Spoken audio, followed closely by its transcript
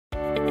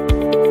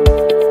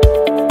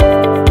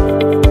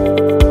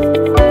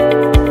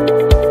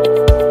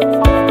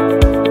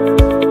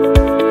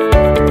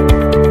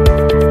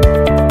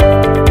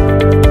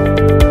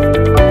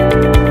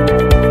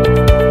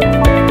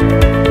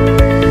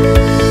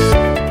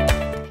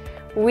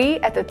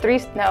at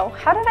the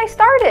how did I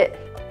start it?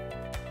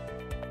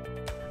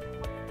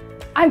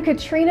 I'm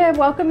Katrina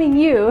welcoming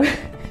you.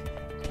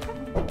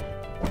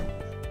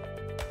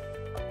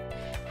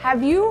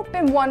 Have you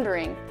been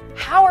wondering,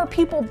 how are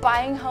people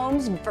buying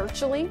homes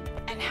virtually?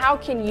 And how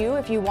can you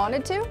if you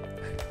wanted to?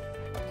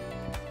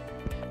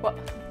 Well,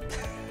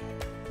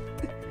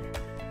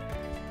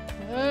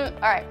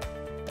 all right.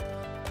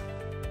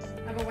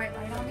 Have a white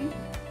light on me?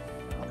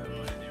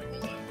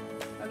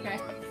 Okay.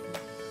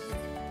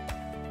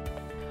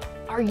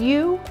 Are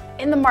you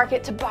in the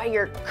market to buy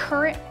your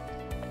current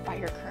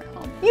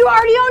home? You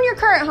already own your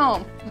current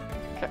home.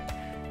 Okay.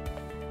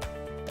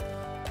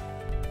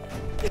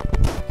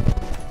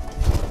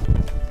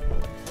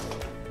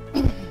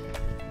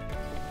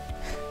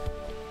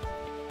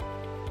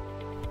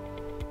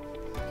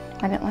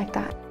 I didn't like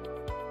that.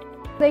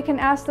 They can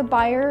ask the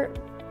buyer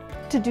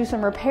to do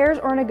some repairs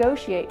or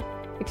negotiate.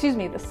 Excuse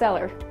me, the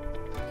seller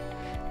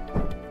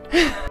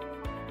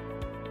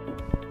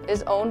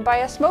is owned by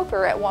a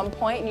smoker at one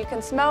point, and you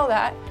can smell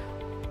that.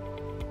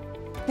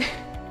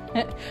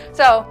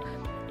 So,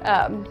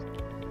 damn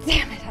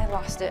it, I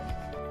lost it.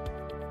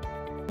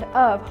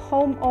 Of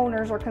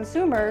homeowners or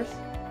consumers,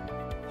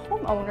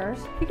 homeowners,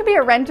 you could be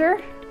a renter.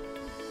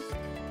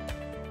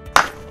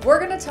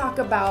 We're gonna talk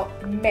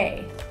about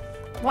May.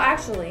 Well,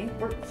 actually,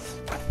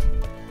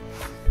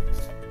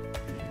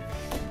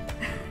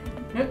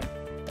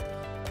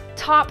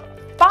 top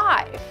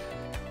 5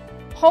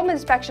 home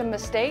inspection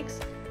mistakes.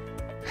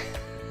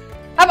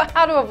 How about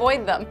how to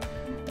avoid them?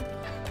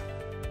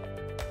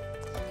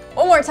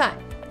 One more time.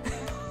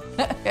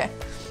 Okay.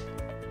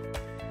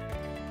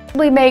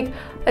 We make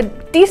a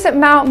decent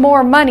amount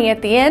more money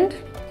at the end.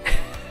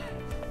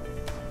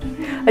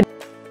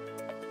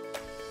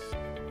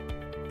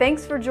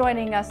 Thanks for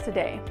joining us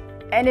today.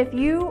 And if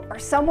you or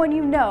someone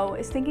you know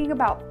is thinking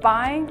about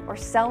buying or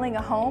selling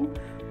a home,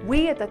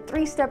 we at the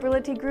 3-Step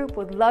Realty Group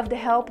would love to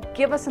help.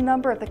 Give us a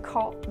number at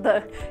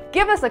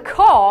give us a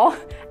call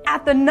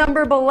at the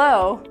number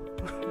below.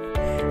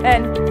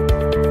 And